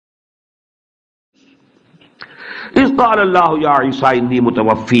إِذْ قَالَ اللَّهُ يَا عِيسَى إِنِّي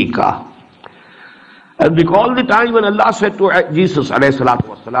مُتَوَفِّيكَ. And recall the time when Allah said to Jesus alayhi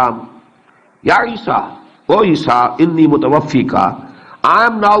salatu wasalam, Ya Isa, O Isa, inni mutawaffika, I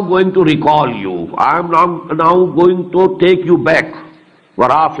am now going to recall you. I am now going to take you back.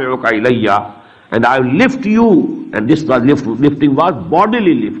 وَرَافِعُكَ إِلَيَّ, and I will lift you. And this was lifting was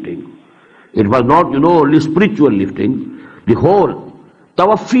bodily lifting. It was not, only spiritual lifting. The whole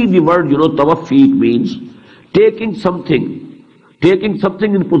tawaffi, the word, tawaffi, it means taking something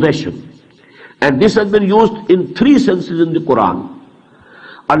in possession. And this has been used in three senses in the Quran.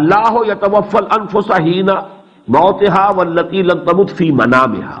 Allahu yatawaffal anfusa hina mawtiha wallati lam tamut fi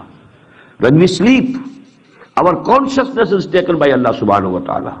manamiha. When we sleep, our consciousness is taken by Allah subhanahu wa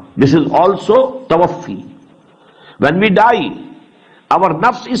ta'ala. This is also tawaffi. When we die, our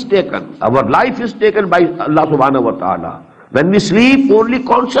nafs is taken, our life is taken by Allah subhanahu wa ta'ala. When we sleep, only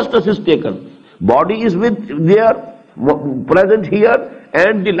consciousness is taken. Body is present here,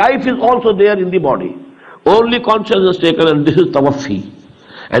 and the life is also there in the body. Only consciousness is taken, and this is tawaffi.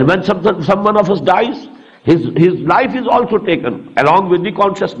 And when someone of us dies, his life is also taken along with the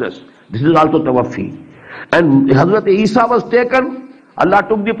consciousness. This is also tawaffi. And Hazrat Isa was taken. Allah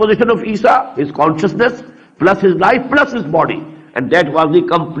took the position of Isa, his consciousness, plus his life, plus his body. And that was the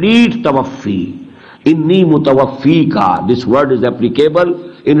complete tawaffi. Inni mutawaffika. This word is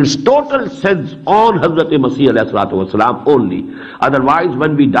applicable in its total sense on Hazrat Masih alayhi salatu wasalam only. Otherwise,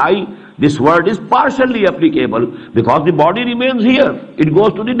 when we die, this word is partially applicable because the body remains here. It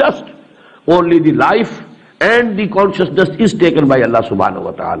goes to the dust. Only the life and the consciousness is taken by Allah subhanahu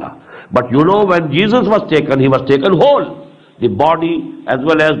wa ta'ala. But when Jesus was taken, he was taken whole. The body as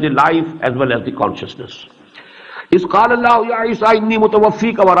well as the life as well as the consciousness. إِذْ قَالَ اللَّهُ يَا عِيسَى إِنِّي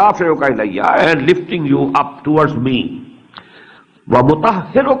مُتَوَفِّيكَ وَرَافِعُكَ إِلَيَّ, and lifting you up towards me.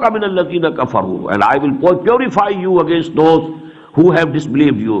 وَمُطَهِّرُكَ مِنَ الَّذِينَ كَفَرُوا, and I will purify you against those who have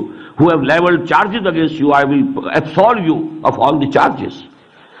disbelieved you, who have leveled charges against you. I will absolve you of all the charges.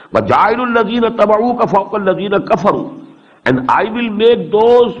 وَجَعِلُ الَّذِينَ تَبَعُوكَ فَوْقَ الَّذِينَ كَفَرُوا, and I will make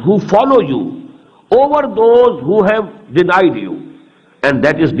those who follow you over those who have denied you. And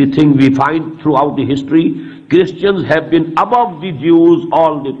that is the thing we find throughout the history. Christians have been above the Jews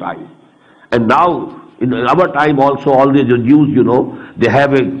all the time. And now, in our time also, all the Jews, they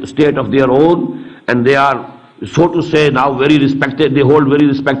have a state of their own, and they are, so to say, now very respected, they hold very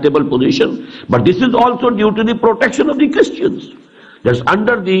respectable position. But this is also due to the protection of the Christians. That's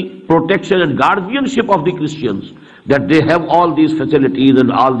under the protection and guardianship of the Christians that they have all these facilities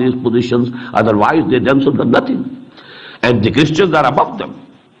and all these positions. Otherwise, they themselves are nothing. And the Christians are above them.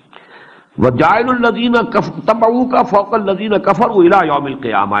 وَجَعِلُ الَّذِينَ تَبَعُوكَ فَوْقَ الَّذِينَ كَفَرُوا إِلَىٰ يَوْمِ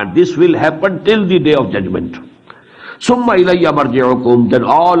الْقِيَامَةِ, and this will happen till the day of judgment. ثُمَّ إِلَيَّ مَرْجِعُكُمْ, then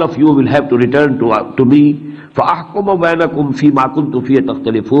all of you will have to return to me. فَأَحْكُمَ بَيْنَكُمْ فِي مَا كُنْتُمْ فِيهِ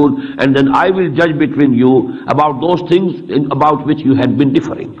تَخْتَلِفُونَ, and then I will judge between you about those things about which you had been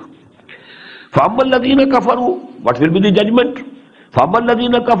differing. فَأَمَّا الَّذِينَ كَفَرُوا, what will be the judgment? فَأَمَّا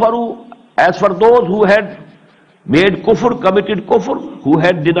الَّذِينَ كَفَرُوا, as for those who had made kufr, committed kufr, who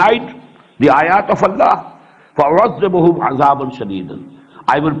had denied the ayat of Allah, فَأُعَذِّبُهُمْ عَذَابًا شَدِيدًا,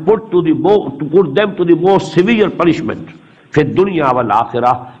 I will put them to the most severe punishment, فِي الدُّنْيَا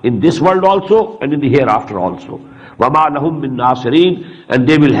وَالْآخِرَةِ, in this world also and in the hereafter also. وَمَا لَهُمْ مِن نَاصِرِينَ, and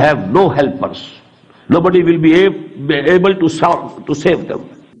they will have no helpers. Nobody will be able to save them.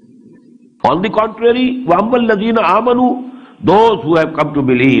 On the contrary, وَأَمَّا الَّذِينَ آمَنُوا, those who have come to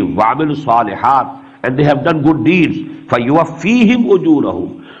believe, وَعَمِلُوا الصَّالِحَاتِ, and they have done good deeds, فَيُوَفِّيهِمْ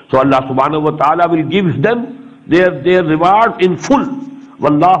أُجُورَهُمْ, so Allah subhanahu wa ta'ala will give them their reward in full.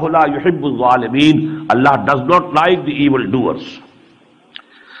 وَاللَّهُ لَا يُحِبُّ الظَّالِمِينَ, Allah does not like the evildoers.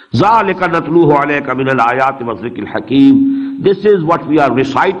 ذَلِكَ نَتْلُوهُ عَلَيْكَ مِنَ الْآيَاتِ وَالذِّكْرِ الْحَكِيمِ, this is what we are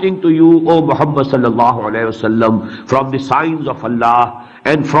reciting to you, O Muhammad sallallahu alayhi wa sallam, from the signs of Allah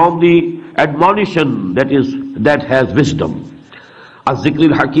and from the admonition that has wisdom.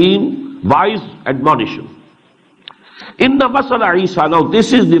 Az-Zikr al-Hakim, wise admonition. Inna masala Isa, now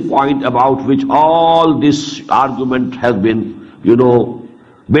this is the point about which all this argument has been,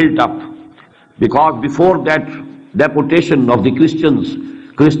 built up. Because before that deputation of the Christian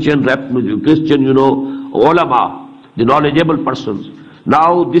ulama, the knowledgeable persons,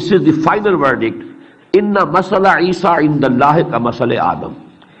 now this is the final verdict. Inna masala Isa indallahi ka masala Adam.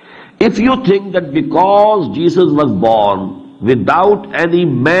 If you think that because Jesus was born without any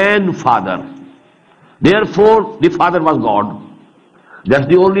man father, therefore the Father was God, that's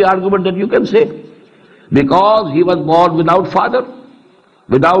the only argument that you can say. Because he was born without father,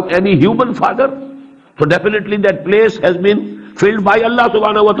 without any human father, so definitely that place has been filled by Allah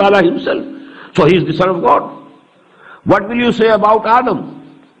subhanahu wa ta'ala himself. So he is the Son of God. What will you say about Adam?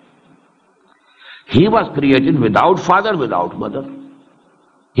 He was created without father, without mother.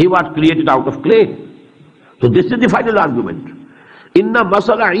 He was created out of clay. So this is the final argument. Inna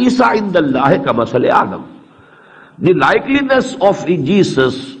masala Isa indallahi ka masala Adam. The likeliness of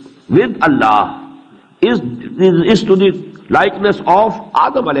Jesus with Allah is to the likeness of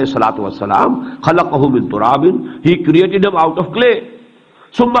Adam alayhi salatu wasalam. Khalaqahu min turabin. He created him out of clay.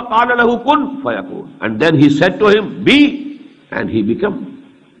 Summa qala lahu kun fayakun. And then he said to him, be, and he became.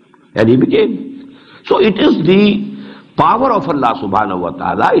 And he became. So it is the power of Allah subhanahu wa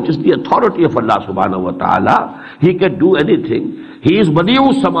ta'ala, it is the authority of Allah subhanahu wa ta'ala. He can do anything. He is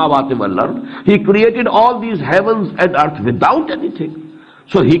Badi'u samawati wal ard. He created all these heavens and earth without anything.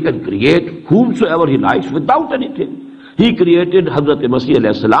 So he can create whomsoever he likes without anything. He created Hazrat Masih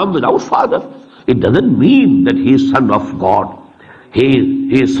alayhi salam without father. It doesn't mean that he is son of God.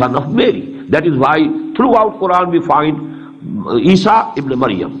 He is son of Mary. That is why throughout Quran we find Isa ibn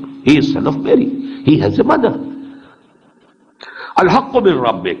Maryam. He is son of Mary. He has a mother. Al-haqqu min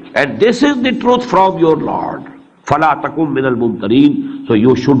rabbik. And this is the truth from your Lord. Fala takum min al-mumtareen. So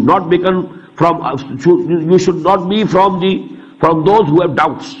you should not become you should not be from those who have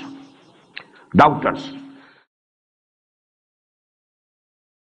doubts. Doubters.